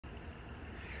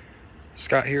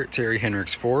Scott here at Terry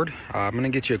Hendricks Ford. I'm going to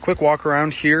get you a quick walk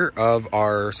around here of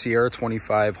our Sierra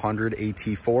 2500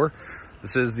 AT4.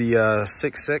 This is the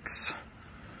 6.6.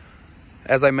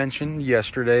 As I mentioned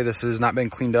yesterday, this has not been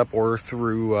cleaned up or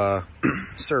through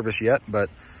service yet, but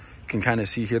you can kind of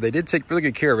see here they did take really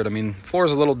good care of it. I mean, the floor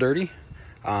is a little dirty,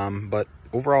 but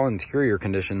overall interior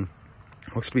condition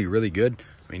looks to be really good.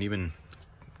 I mean, even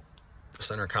the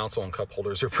center console and cup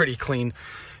holders are pretty clean.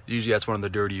 Usually that's one of the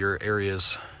dirtier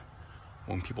areas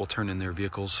when people turn in their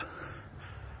vehicles.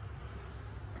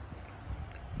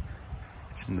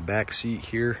 In the back seat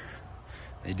here,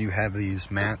 they do have these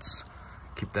mats,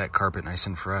 keep that carpet nice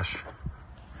and fresh.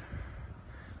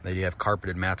 They do have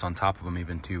carpeted mats on top of them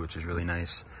even too, which is really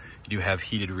nice. You do have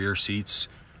heated rear seats,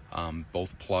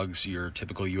 both plugs, your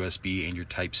typical USB and your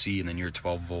Type C, and then your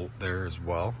 12 volt there as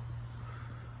well.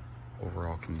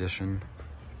 Overall condition,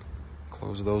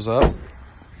 close those up.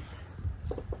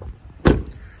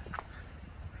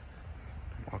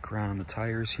 Walk around on the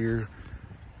tires here.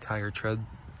 Tire tread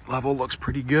level looks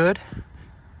pretty good.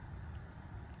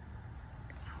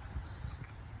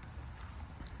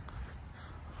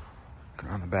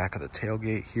 On the back of the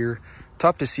tailgate here.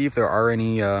 Tough to see if there are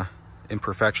any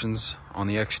imperfections on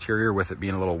the exterior with it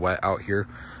being a little wet out here,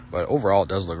 but overall it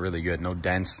does look really good. No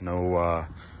dents, no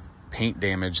paint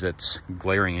damage that's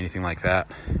glaring, anything like that.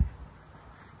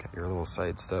 Got your little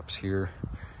side steps here.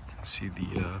 You can see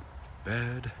the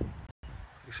bed.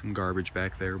 Some garbage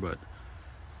back there, but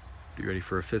be ready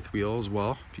for a fifth wheel as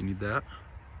well if you need that.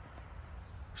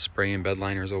 Spray and bed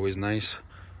liner is always nice.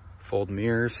 Fold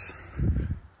mirrors.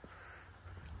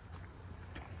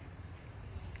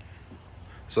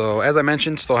 So as I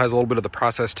mentioned, still has a little bit of the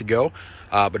process to go,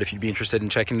 but if you'd be interested in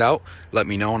checking it out, let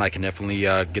me know and I can definitely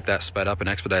get that sped up and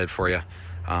expedited for you.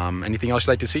 Anything else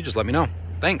you'd like to see, just let me know.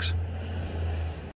 Thanks.